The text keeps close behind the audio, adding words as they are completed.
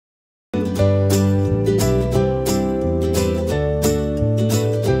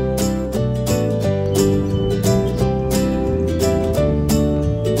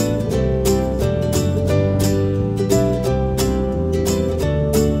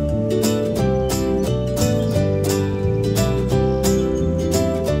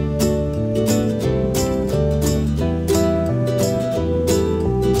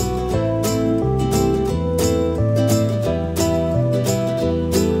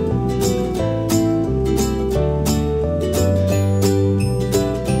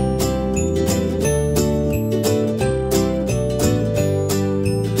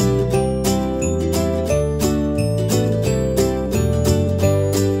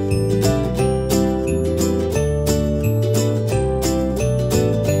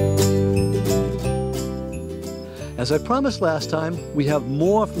As I promised last time, we have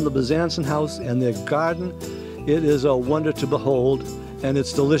more from the Bezanson house and their garden. It is a wonder to behold, and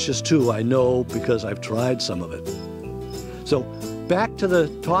it's delicious too, I know, because I've tried some of it. So, back to the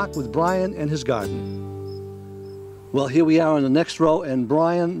talk with Brian and his garden. Well, here we are in the next row, and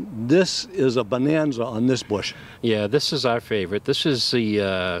Brian, this is a bonanza on this bush. Yeah, this is our favorite. This is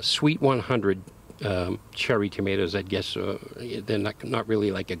the Sweet 100 cherry tomatoes, I guess. They're not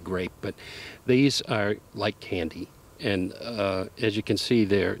really like a grape, but these are like candy. And as you can see,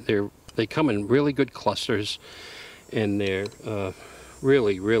 they come in really good clusters, and they're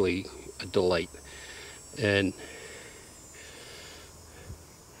really, really a delight. And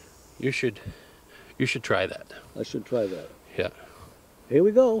you should try that. I should try that. Yeah. Here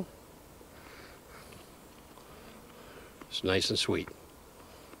we go. It's nice and sweet.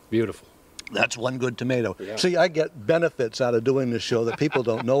 Beautiful. That's one good tomato. Yeah. See, I get benefits out of doing this show that people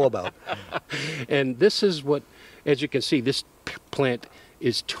don't know about. And this is what, as you can see, this plant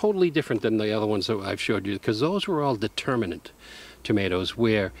is totally different than the other ones that I've showed you, because those were all determinate tomatoes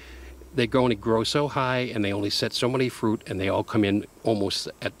where they're going to grow so high and they only set so many fruit, and they all come in almost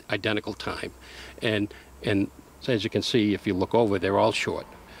at identical time. And so as you can see, if you look over, they're all short.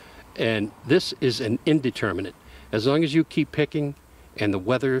 And this is an indeterminate. As long as you keep picking and the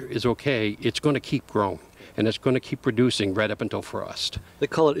weather is okay, it's going to keep growing, and it's going to keep producing right up until frost. They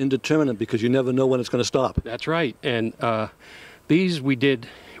call it indeterminate because you never know when it's going to stop. That's right. And these we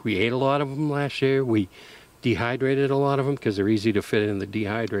ate a lot of them last year. We dehydrated a lot of them because they're easy to fit in the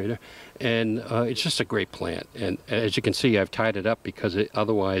dehydrator, and it's just a great plant. And as you can see, I've tied it up because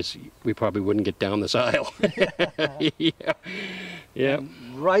otherwise we probably wouldn't get down this aisle. Yeah.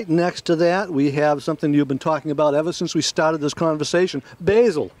 Right next to that, we have something you've been talking about ever since we started this conversation,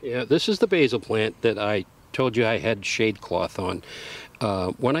 basil. Yeah, this is the basil plant that I told you I had shade cloth on.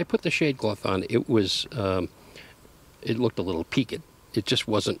 When I put the shade cloth on, it looked a little peaked. It just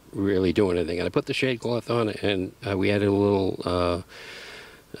wasn't really doing anything. And I put the shade cloth on, and we added a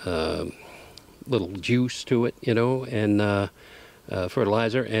little juice to it, and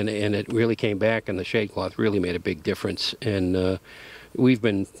fertilizer, and it really came back, and the shade cloth really made a big difference. And we've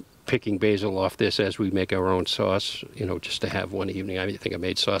been picking basil off this as we make our own sauce, just to have one evening. I think I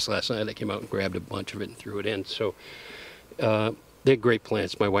made sauce last night. I came out and grabbed a bunch of it and threw it in. So they're great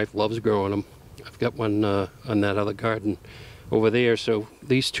plants. My wife loves growing them. I've got one on that other garden over there. So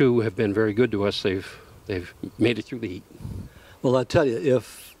these two have been very good to us. They've made it through the heat. Well, I tell you,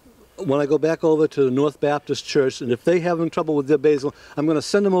 when I go back over to the North Baptist Church, and if they're having trouble with their basil, I'm going to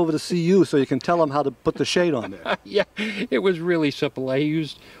send them over to see you so you can tell them how to put the shade on there. Yeah, it was really simple. I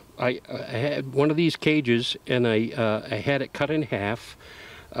had one of these cages, and I had it cut in half,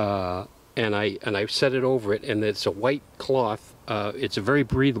 and I set it over it, and it's a white cloth. It's a very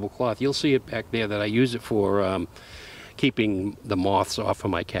breathable cloth. You'll see it back there that I use it for keeping the moths off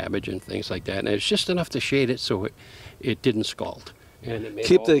of my cabbage and things like that. And it's just enough to shade it so it didn't scald. And it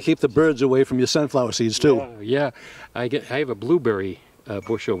made keep the birds away from your sunflower seeds too. Yeah. I have a blueberry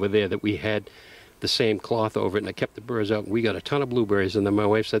bush over there that we had the same cloth over it, and I kept the birds out. We got a ton of blueberries, and then my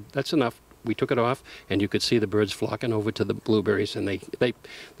wife said, "That's enough." We took it off, and you could see the birds flocking over to the blueberries, and they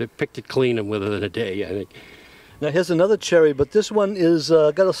picked it clean in within a day, I think. Now here's another cherry, but this one is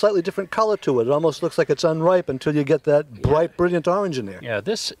got a slightly different color to it. It almost looks like it's unripe until you get that bright, brilliant orange in there. Yeah,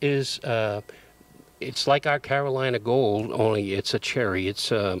 this is, it's like our Carolina Gold, only it's a cherry.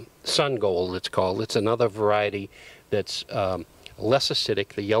 It's Sun Gold, it's called. It's another variety that's less acidic.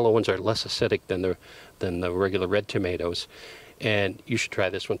 The yellow ones are less acidic than the regular red tomatoes. And you should try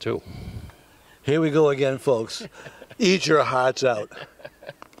this one too. Here we go again, folks. Eat your hearts out.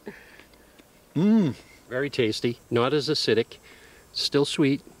 Mmm. Very tasty, not as acidic, still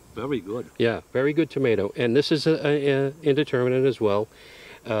sweet. Very good. Yeah, very good tomato. And this is a indeterminate as well.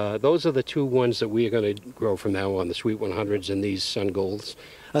 Those are the two ones that we are going to grow from now on, the Sweet 100s and these Sun Golds.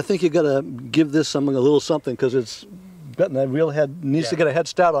 I think you got to give this something, a little something, because it's gotten a real needs to get a head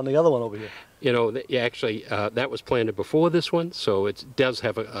start on the other one over here. Actually, that was planted before this one, so it does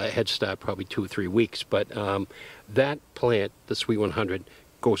have a head start, probably 2 or 3 weeks. But that plant, the Sweet 100,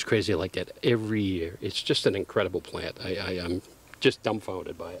 goes crazy like that every year. It's just an incredible plant. I'm just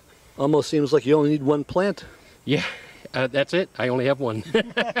dumbfounded by it. Almost seems like you only need one plant. Yeah, that's it. I only have one.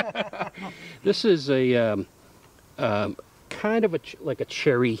 This is a kind of like a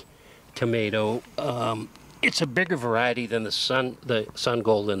cherry tomato. It's a bigger variety than the Sun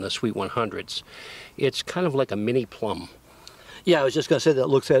Gold and the Sweet 100s. It's kind of like a mini plum. Yeah, I was just going to say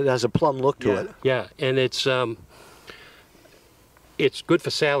that it has a plum look to it. Yeah, and it's good for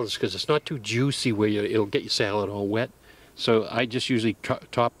salads because it's not too juicy where it'll get your salad all wet. So I just usually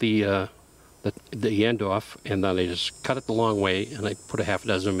top the the end off, and then I just cut it the long way, and I put a half a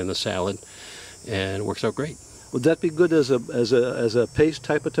dozen of them in the salad, and it works out great. Would that be good as a paste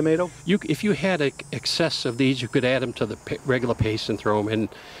type of tomato? If you had an excess of these, you could add them to the regular paste and throw them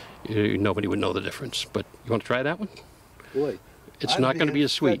in. Nobody would know the difference. But you want to try that one? Boy, it's not going to be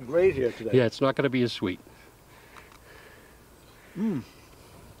as sweet. Great here today. Yeah, it's not going to be as sweet.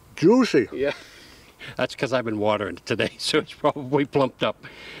 Juicy. Yeah, that's because I've been watering it today, so it's probably plumped up.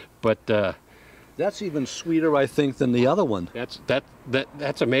 But that's even sweeter, I think, than the other one.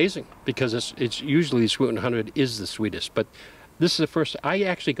 That's amazing, because it's usually Sweet 100 is the sweetest. But this is the first. I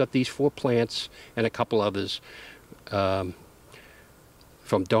actually got these 4 plants and a couple others from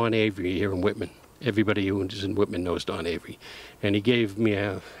Don Avery here in Whitman. Everybody who is in Whitman knows Don Avery, and he gave me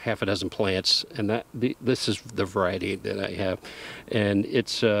a half a dozen plants, and this is the variety that I have, and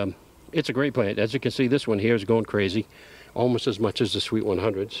it's a great plant. As you can see, this one here is going crazy, almost as much as the Sweet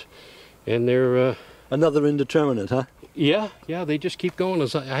 100s, and they're another indeterminate, huh? Yeah, they just keep going.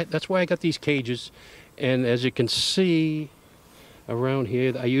 That's why I got these cages, and as you can see around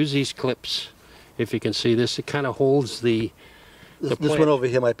here, I use these clips. If you can see this, it kind of holds this one over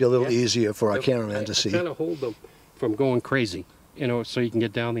here might be a little easier for our cameraman to see. Kind of hold them from going crazy, so you can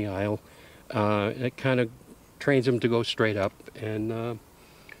get down the aisle. It kind of trains them to go straight up, and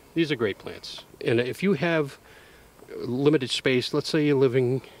these are great plants. And if you have limited space, let's say you're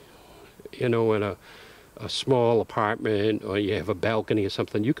living, in a small apartment, or you have a balcony or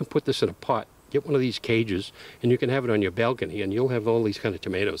something, you can put this in a pot, get one of these cages, and you can have it on your balcony, and you'll have all these kind of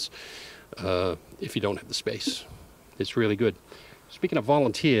tomatoes if you don't have the space. It's really good. Speaking of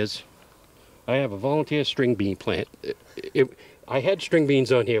volunteers, I have a volunteer string bean plant. I had string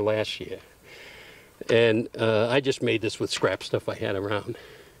beans on here last year, and I just made this with scrap stuff I had around.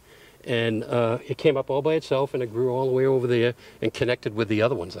 And it came up all by itself, and it grew all the way over there and connected with the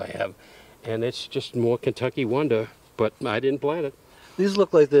other ones I have. And it's just more Kentucky wonder, but I didn't plant it. These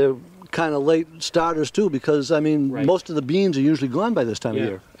look like they're kind of late starters too, because I mean, right. Most of the beans are usually gone by this time of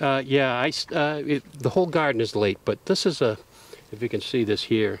year. The whole garden is late, but this is if you can see this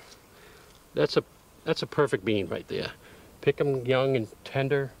here, that's a perfect bean right there. Pick them young and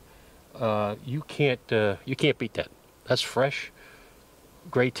tender. You can't beat that. That's fresh,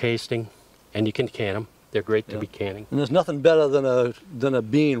 great tasting, and you can can them. They're great to be canning. And there's nothing better than a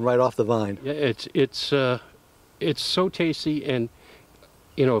bean right off the vine. Yeah, it's so tasty, and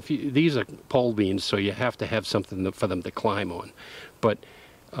these are pole beans, so you have to have something for them to climb on. But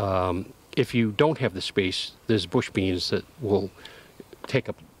if you don't have the space, there's bush beans that will take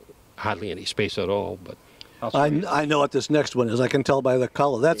up hardly any space at all. But I know what this next one is. I can tell by the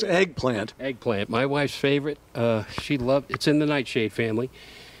color. That's eggplant. Eggplant, my wife's favorite. She loved. It's in the nightshade family,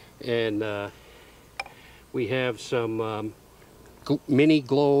 and we have some mini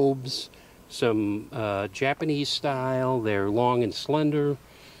globes, some Japanese style. They're long and slender,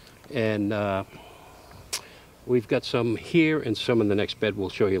 and we've got some here and some in the next bed we'll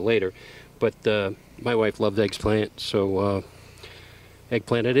show you later. But my wife loved eggplant, so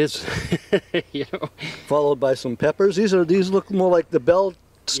eggplant it is. Followed by some peppers. These look more like the bell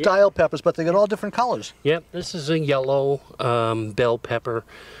style peppers, but they got all different colors. Yep, this is a yellow bell pepper.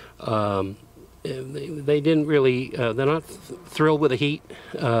 They didn't really, they're not thrilled with the heat.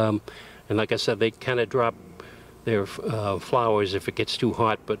 And like I said, they kind of drop their flowers if it gets too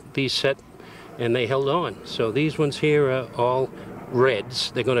hot, but these set and they held on. So these ones here are all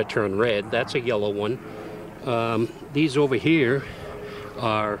reds. They're going to turn red. That's a yellow one. These over here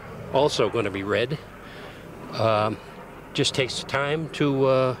are also going to be red. Just takes time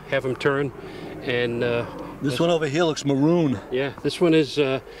to have them turn. And this one over here looks maroon. Yeah, this one is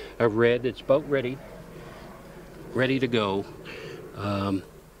a red. It's about ready to go.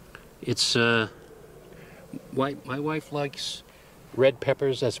 It's my wife likes red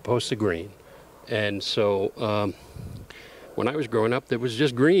peppers as opposed to green, and so when I was growing up, there was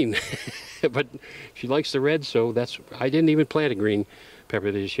just green, but she likes the red, so I didn't even plant a green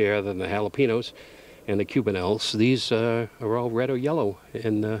pepper this year other than the jalapenos and the cubanelles. These are all red or yellow,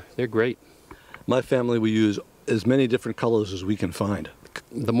 and they're great. My family, we use as many different colors as we can find.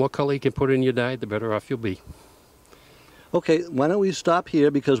 The more color you can put in your diet, the better off you'll be. Okay, why don't we stop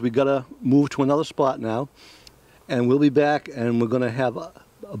here, because we got to move to another spot now, and we'll be back, and we're going to have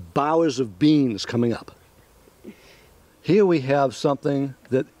bowers of beans coming up. Here we have something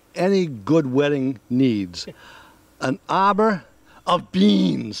that any good wedding needs, an arbor of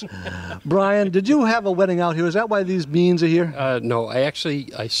beans. Brian, did you have a wedding out here? Is that why these beans are here? No, I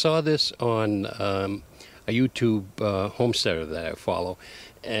saw this on a YouTube homesteader that I follow,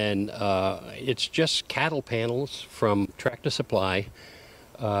 and it's just cattle panels from Tractor Supply.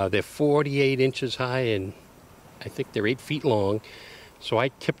 They're 48 inches high, and I think they're 8 feet long. So I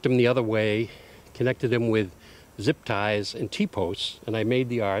tipped them the other way, connected them with zip ties and T-posts, and I made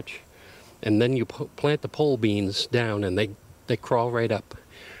the arch. And then you plant the pole beans down, and they crawl right up.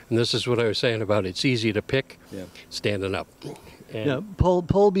 And this is what I was saying about it's easy to pick standing up. And Yeah,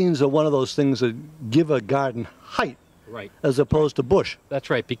 pole beans are one of those things that give a garden height, right, as opposed to bush. that's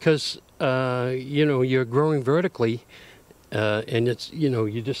right, because you know, you're growing vertically, and it's, you know,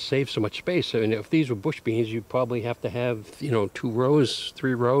 you just save so much space. And if these were bush beans, you'd probably have to have, you know, 2 rows,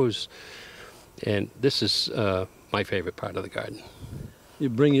 3 rows. And this is my favorite part of the garden. You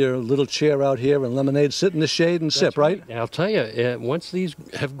bring your little chair out here and lemonade, sit in the shade and sip, right? I'll tell you, once these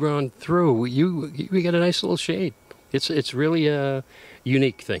have grown through, you get a nice little shade. It's really a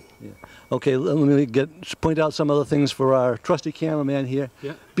unique thing. Yeah. Okay, let me point out some other things for our trusty cameraman here.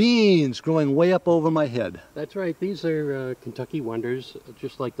 Yeah. Beans growing way up over my head. That's right. These are Kentucky Wonders,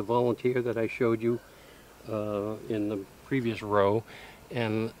 just like the volunteer that I showed you in the previous row.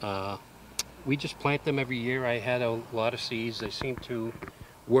 And we just plant them every year. I had a lot of seeds. They seem to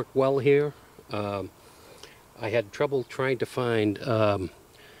work well here. I had trouble trying to find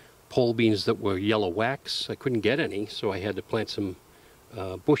pole beans that were yellow wax. I couldn't get any, so I had to plant some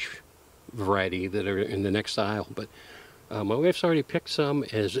bush variety that are in the next aisle. But my wife's already picked some.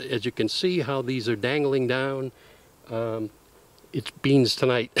 As you can see how these are dangling down, it's beans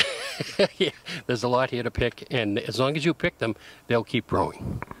tonight. Yeah, there's a lot here to pick, and as long as you pick them, they'll keep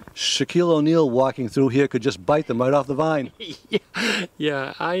growing. Shaquille O'Neal walking through here could just bite them right off the vine.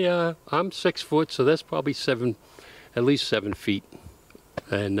 Yeah, I'm 6 foot, so that's probably at least 7 feet.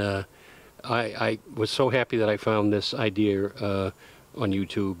 And I was so happy that I found this idea on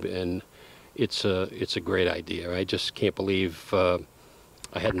YouTube, and it's a great idea. I just can't believe I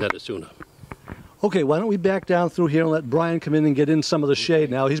hadn't done it sooner. Okay, why don't we back down through here and let Brian come in and get in some of the shade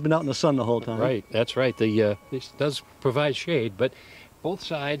now. He's been out in the sun the whole time. Right, that's right. This does provide shade, but both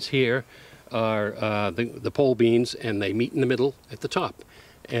sides here are the pole beans, and they meet in the middle at the top.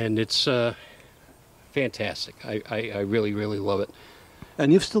 And it's fantastic. I really, really love it.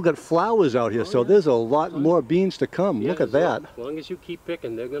 And you've still got flowers out here, so there's a lot more beans to come. Yeah, Look at that. As long as you keep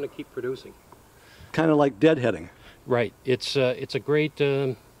picking, they're going to keep producing. Kind of like deadheading. Right. It's a great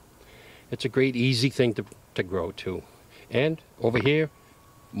easy thing to grow too. And over here,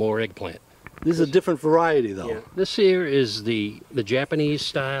 more eggplant. This is a different variety, though. Yeah. This here is the Japanese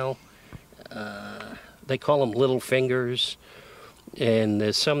style. They call them little fingers, and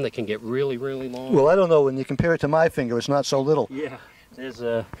there's some that can get really, really long. Well, I don't know. When you compare it to my finger, it's not so little. Yeah. There's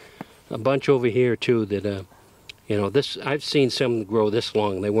a bunch over here too that you know, this, I've seen some grow this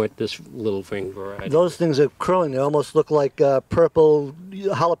long. They weren't this little thing variety. Those things are curling. They almost look like purple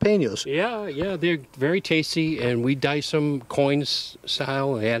jalapenos. Yeah, they're very tasty, and we dice them coins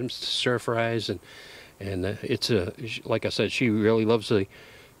style and add them to stir fries, and it's like I said, she really loves the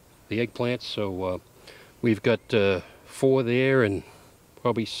eggplants. So we've got 4 there and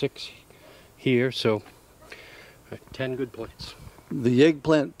probably 6 here, so 10 good plants. The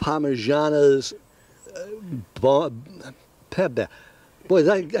eggplant parmigianas. Boy,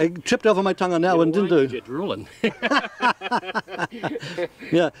 I tripped over my tongue on that one, didn't I? You're drooling.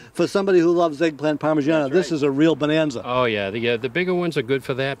 Yeah, for somebody who loves eggplant parmigiana, That's this right. is a real bonanza. Oh yeah, the bigger ones are good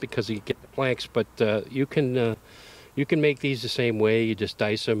for that because you get the planks. But you can make these the same way. You just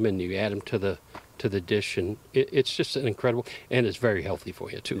dice them and you add them to the dish, and it's just an incredible, and it's very healthy for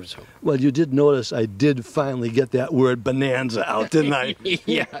you too. So. Well, you did notice I did finally get that word bonanza out, didn't I?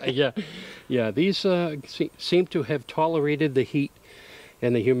 Yeah. These seem to have tolerated the heat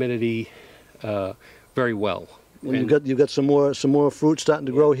and the humidity very well. And you've got some more fruit starting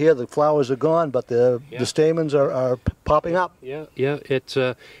to grow here. The flowers are gone, but the stamens are popping up. Yeah. It's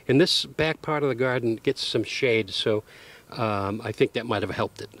in this back part of the garden gets some shade, so I think that might have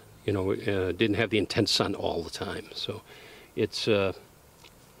helped it. You know, didn't have the intense sun all the time, so it's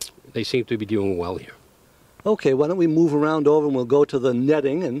they seem to be doing well here. Okay, why don't we move around over and we'll go to the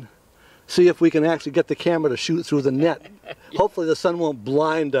netting and see if we can actually get the camera to shoot through the net. Hopefully the sun won't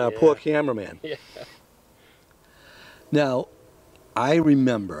blind our poor cameraman. Yeah. Now, I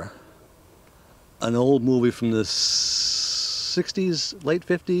remember an old movie from the 60s, late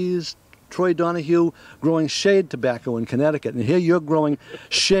 50s, Troy Donahue growing shade tobacco in Connecticut, and here you're growing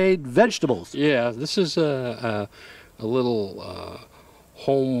shade vegetables. Yeah, this is a little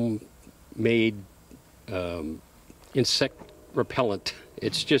homemade insect repellent.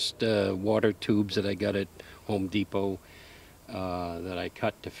 It's just water tubes that I got at Home Depot that I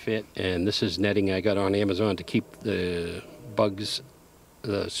cut to fit, and this is netting I got on Amazon to keep the bugs,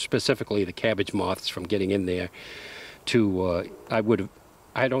 specifically the cabbage moths, from getting in there. I would have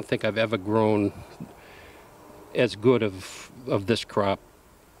I don't think I've ever grown as good of this crop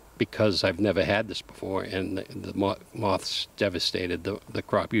because I've never had this before, and the moths devastated the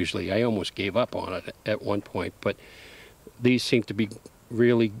crop usually. I almost gave up on it at one point, but these seem to be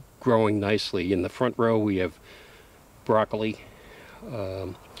really growing nicely. In the front row we have broccoli,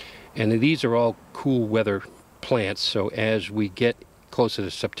 and these are all cool weather plants, so as we get closer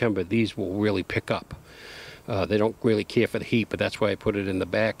to September, these will really pick up. They don't really care for the heat, but that's why I put it in the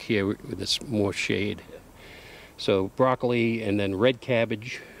back here with this more shade. So broccoli, and then red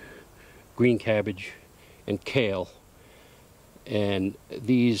cabbage, green cabbage, and kale. And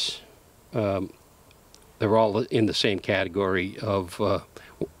these, they're all in the same category of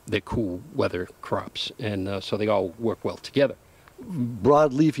the cool weather crops, and so they all work well together.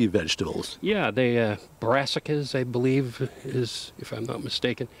 Broad-leafy vegetables. Yeah, they brassicas, I believe, is, if I'm not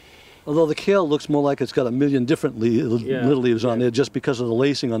mistaken. Although the kale looks more like it's got a million different little leaves on there just because of the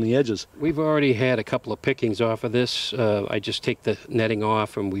lacing on the edges. We've already had a couple of pickings off of this. I just take the netting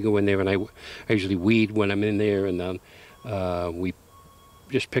off and we go in there, and I usually weed when I'm in there, and we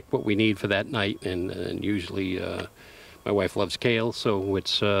just pick what we need for that night, and usually my wife loves kale, so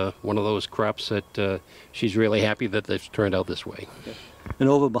it's one of those crops that she's really happy that they've turned out this way. And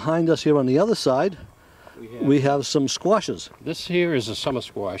over behind us here on the other side, we have some squashes. This here is a summer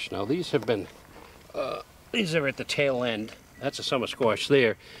squash. Now these have been, these are at the tail end. That's a summer squash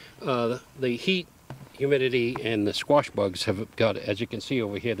there. The heat, humidity, and the squash bugs have got, as you can see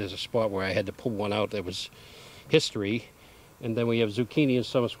over here, there's a spot where I had to pull one out that was history. And then we have zucchini and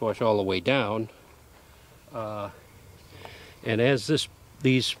summer squash all the way down. And as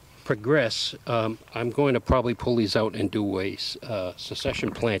these progress, I'm going to probably pull these out and do a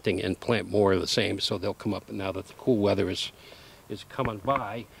succession planting and plant more of the same, so they'll come up now that the cool weather is coming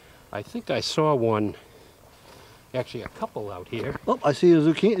by. I think I saw one, actually a couple out here. Oh, I see a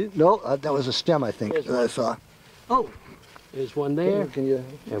zucchini. No, that was a stem, I think, that I saw. Oh, there's one there,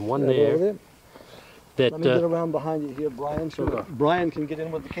 and one there. That, let me get around behind you here, Brian, so that Brian can get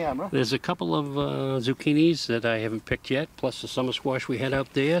in with the camera. There's a couple of zucchinis that I haven't picked yet, plus the summer squash we had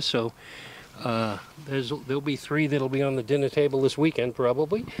out there. So there'll be 3 that'll be on the dinner table this weekend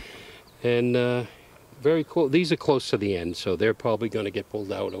probably. And very cool. These are close to the end, so they're probably going to get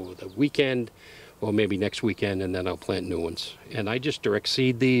pulled out over the weekend, or maybe next weekend, and then I'll plant new ones. And I just direct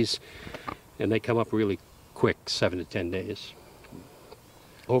seed these, and they come up really quick, 7 to 10 days.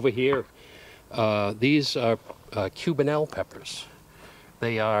 Over here, these are Cubanelle peppers.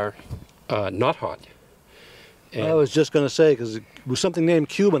 They are not hot. And I was just going to say, because with something named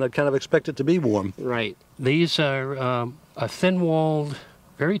Cuban, I'd kind of expect it to be warm. Right. These are a thin-walled,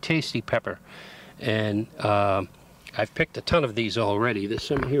 very tasty pepper. And I've picked a ton of these already. There's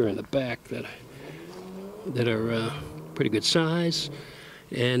some here in the back that are pretty good size.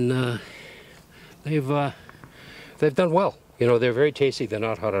 And they've done well. You know, they're very tasty. They're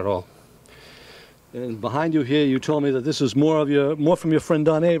not hot at all. And behind you here, you told me that this is more from your friend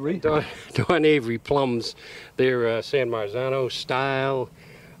Don Avery. Don Avery plums. They're San Marzano style.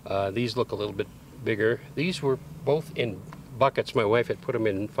 These look a little bit bigger. These were both in buckets. My wife had put them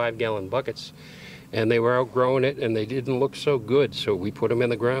in 5-gallon buckets, and they were outgrowing it, and they didn't look so good. So we put them in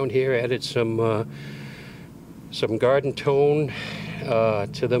the ground here, added some garden tone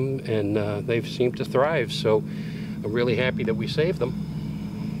to them, and they've seemed to thrive. So I'm really happy that we saved them.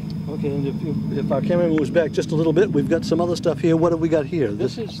 Okay, and if our camera moves back just a little bit, we've got some other stuff here. What have we got here?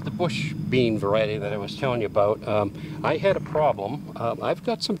 This is the bush bean variety that I was telling you about. I had a problem. I've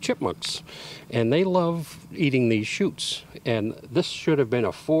got some chipmunks, and they love eating these shoots. And this should have been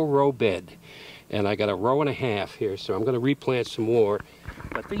a 4-row bed, and I got a 1.5 rows here, so I'm going to replant some more.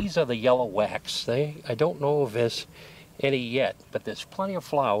 But these are the yellow wax. I don't know if there's any yet, but there's plenty of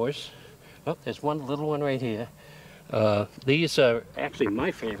flowers. Oh, there's one little one right here. These are actually my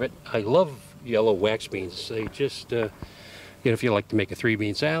favorite. I love yellow wax beans. They just, you know, if you like to make a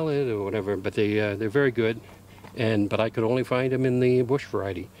 3-bean salad or whatever, but they're very good. But I could only find them in the bush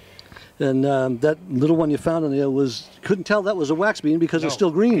variety. And that little one you found in there couldn't tell that was a wax bean because it's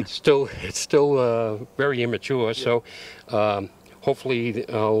still green. It's still very immature. Yeah. So hopefully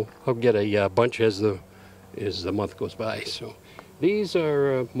I'll get a bunch as the month goes by. So these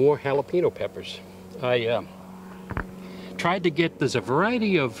are more jalapeno peppers. I tried to get, there's a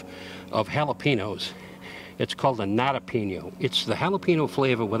variety of jalapenos. It's called a natapino. It's the jalapeno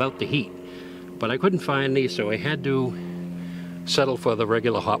flavor without the heat. But I couldn't find these, so I had to settle for the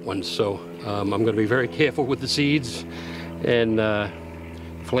regular hot ones. So I'm going to be very careful with the seeds, and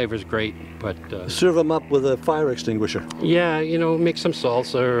flavor's great. But serve them up with a fire extinguisher. Yeah, you know, make some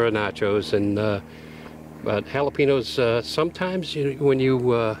salsa or nachos, and But jalapenos, sometimes when you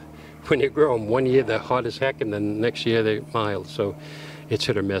grow them, one year they're hot as heck, and then next year they're mild. So it's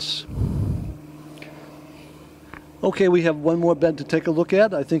hit or miss. Okay, we have one more bed to take a look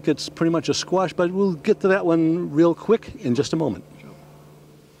at. I think it's pretty much a squash, but we'll get to that one real quick in just a moment.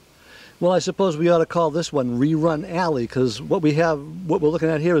 Well, I suppose we ought to call this one Rerun Alley, because what we're looking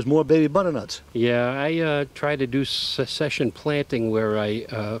at here is more baby butternuts. Yeah, I try to do succession planting where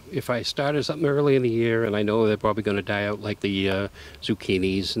if I started something early in the year and I know they're probably going to die out, like the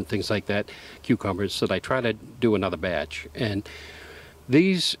zucchinis and things like that, cucumbers, so I try to do another batch. And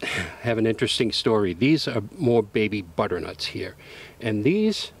these have an interesting story. These are more baby butternuts here. And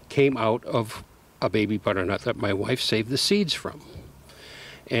these came out of a baby butternut that my wife saved the seeds from.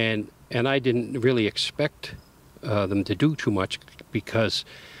 And I didn't really expect them to do too much, because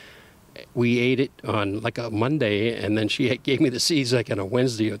we ate it on like a Monday, and then she gave me the seeds like on a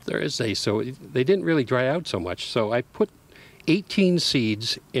Wednesday or Thursday, so they didn't really dry out so much. So I put 18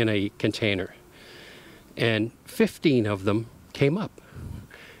 seeds in a container, and 15 of them came up,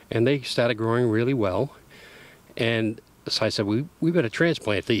 and they started growing really well. And so I said, we better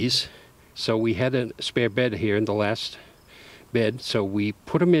transplant these. So we had a spare bed here in the last bed, so we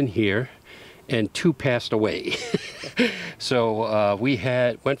put them in here, and 2 passed away. So we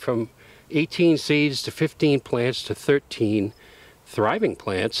went from 18 seeds to 15 plants to 13 thriving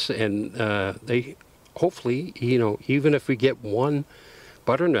plants, and they hopefully, even if we get one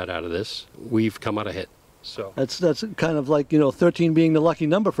butternut out of this, we've come out ahead. So that's kind of like 13 being the lucky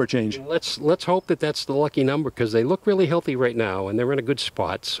number for a change. Let's hope that that's the lucky number, because they look really healthy right now, and they're in a good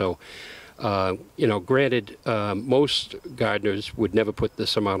spot. So. Granted, most gardeners would never put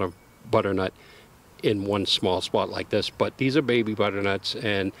this amount of butternut in one small spot like this, but these are baby butternuts,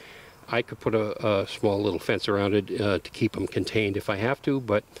 and I could put a small little fence around it to keep them contained if I have to.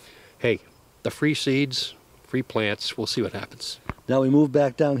 But hey, the free seeds, free plants, we'll see what happens. Now we move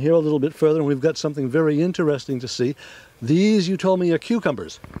back down here a little bit further, and we've got something very interesting to see. These, you told me, are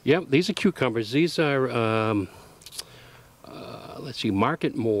cucumbers. Yep, these are cucumbers. These are, let's see,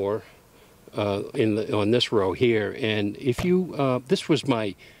 Market More. On this row here, and if you this was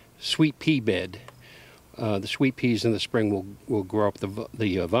my sweet pea bed. The sweet peas in the spring will grow up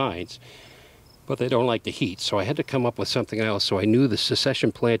the vines, but they don't like the heat, so I had to come up with something else. So I knew the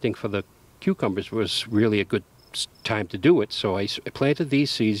succession planting for the cucumbers was really a good time to do it, so I planted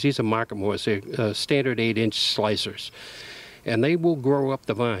these seeds. These are Market Moors. They're standard 8-inch slicers, and they will grow up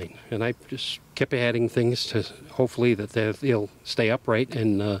the vine, and I just kept adding things to hopefully that they'll stay upright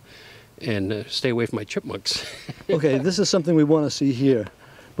and stay away from my chipmunks. Okay, this is something we want to see here.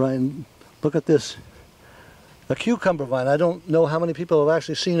 Brian, look at this. A cucumber vine. I don't know how many people have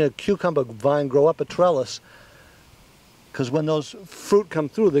actually seen a cucumber vine grow up a trellis, because when those fruit come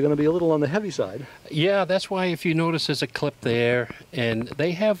through, they're going to be a little on the heavy side. Yeah, that's why if you notice there's a clip there, and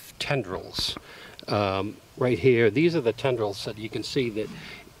they have tendrils right here. These are the tendrils that you can see that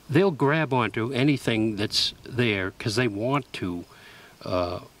they'll grab onto anything that's there, because they want to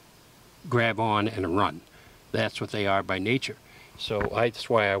grab on and run. That's what they are by nature. So that's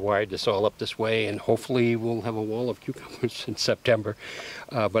why I wired this all up this way, and hopefully we'll have a wall of cucumbers in September.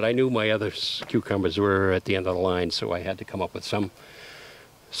 But I knew my other cucumbers were at the end of the line, so I had to come up with some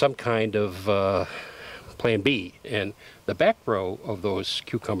kind of plan B. And the back row of those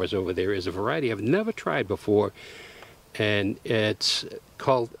cucumbers over there is a variety I've never tried before, and it's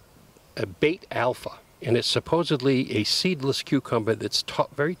called a Bait Alpha. And it's supposedly a seedless cucumber that's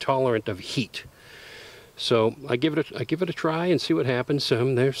very tolerant of heat. So I give it a try and see what happens.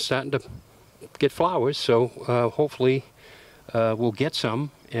 They're starting to get flowers, so hopefully we'll get some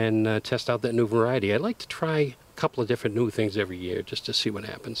and test out that new variety. I like to try a couple of different new things every year just to see what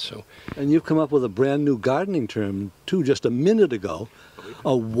happens. So. And you've come up with a brand new gardening term too, just a minute ago.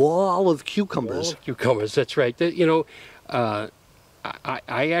 A wall of cucumbers. Wall of cucumbers. That's right.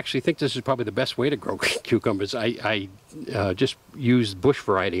 I actually think this is probably the best way to grow cucumbers. I just used bush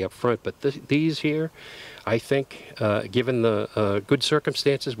variety up front, but these here, I think, given the good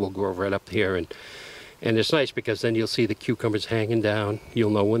circumstances, will grow right up here. And it's nice because then you'll see the cucumbers hanging down.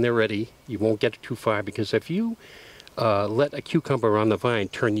 You'll know when they're ready. You won't get too far, because if you let a cucumber on the vine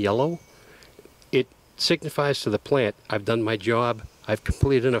turn yellow, it signifies to the plant, I've done my job, I've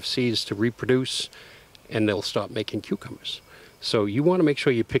completed enough seeds to reproduce, and they'll stop making cucumbers. So you want to make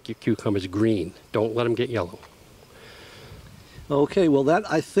sure you pick your cucumbers green. Don't let them get yellow. Okay, well that,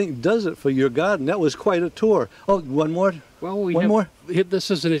 I think, does it for your garden. That was quite a tour. Oh, one more? Well, one more? This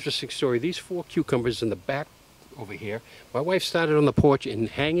is an interesting story. These 4 cucumbers in the back over here, my wife started on the porch in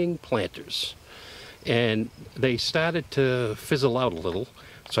hanging planters. And they started to fizzle out a little,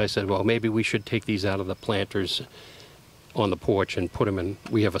 So I said, well, maybe we should take these out of the planters on the porch and put them in,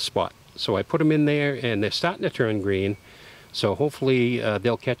 we have a spot. So I put them in there, and they're starting to turn green. So hopefully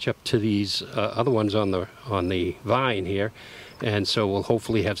they'll catch up to these other ones on the vine here. And so we'll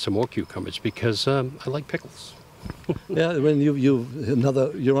hopefully have some more cucumbers, because I like pickles. Yeah, when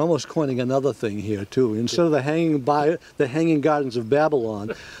you're almost coining another thing here too. Instead of the hanging gardens of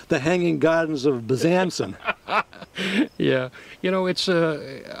Babylon, the hanging gardens of Bezanson. Yeah, you know, it's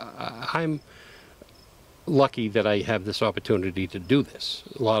I'm lucky that I have this opportunity to do this.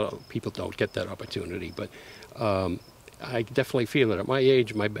 A lot of people don't get that opportunity, but I definitely feel that at my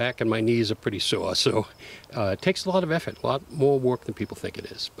age, my back and my knees are pretty sore. So it takes a lot of effort, a lot more work than people think it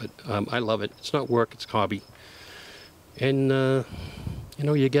is. But I love it. It's not work; it's a hobby. And, you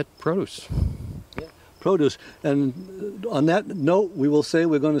know, you get produce. Yeah. Produce. And on that note, we will say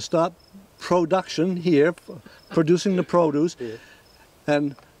we're going to stop production here, producing the produce. Yeah.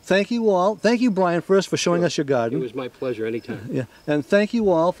 And thank you all. Thank you, Brian, first for showing us your garden. It was my pleasure, anytime. Yeah. And thank you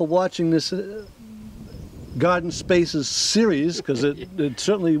all for watching this Garden Spaces series, because it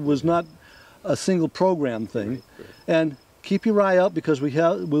certainly was not a single program thing. Right, right. And keep your eye out, because we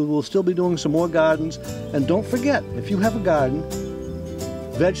will still be doing some more gardens. And don't forget, if you have a garden,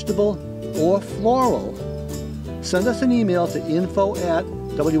 vegetable or floral, send us an email to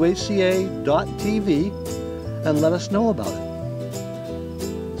info@whca.tv and let us know about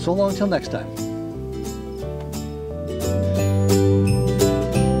it. So long till next time.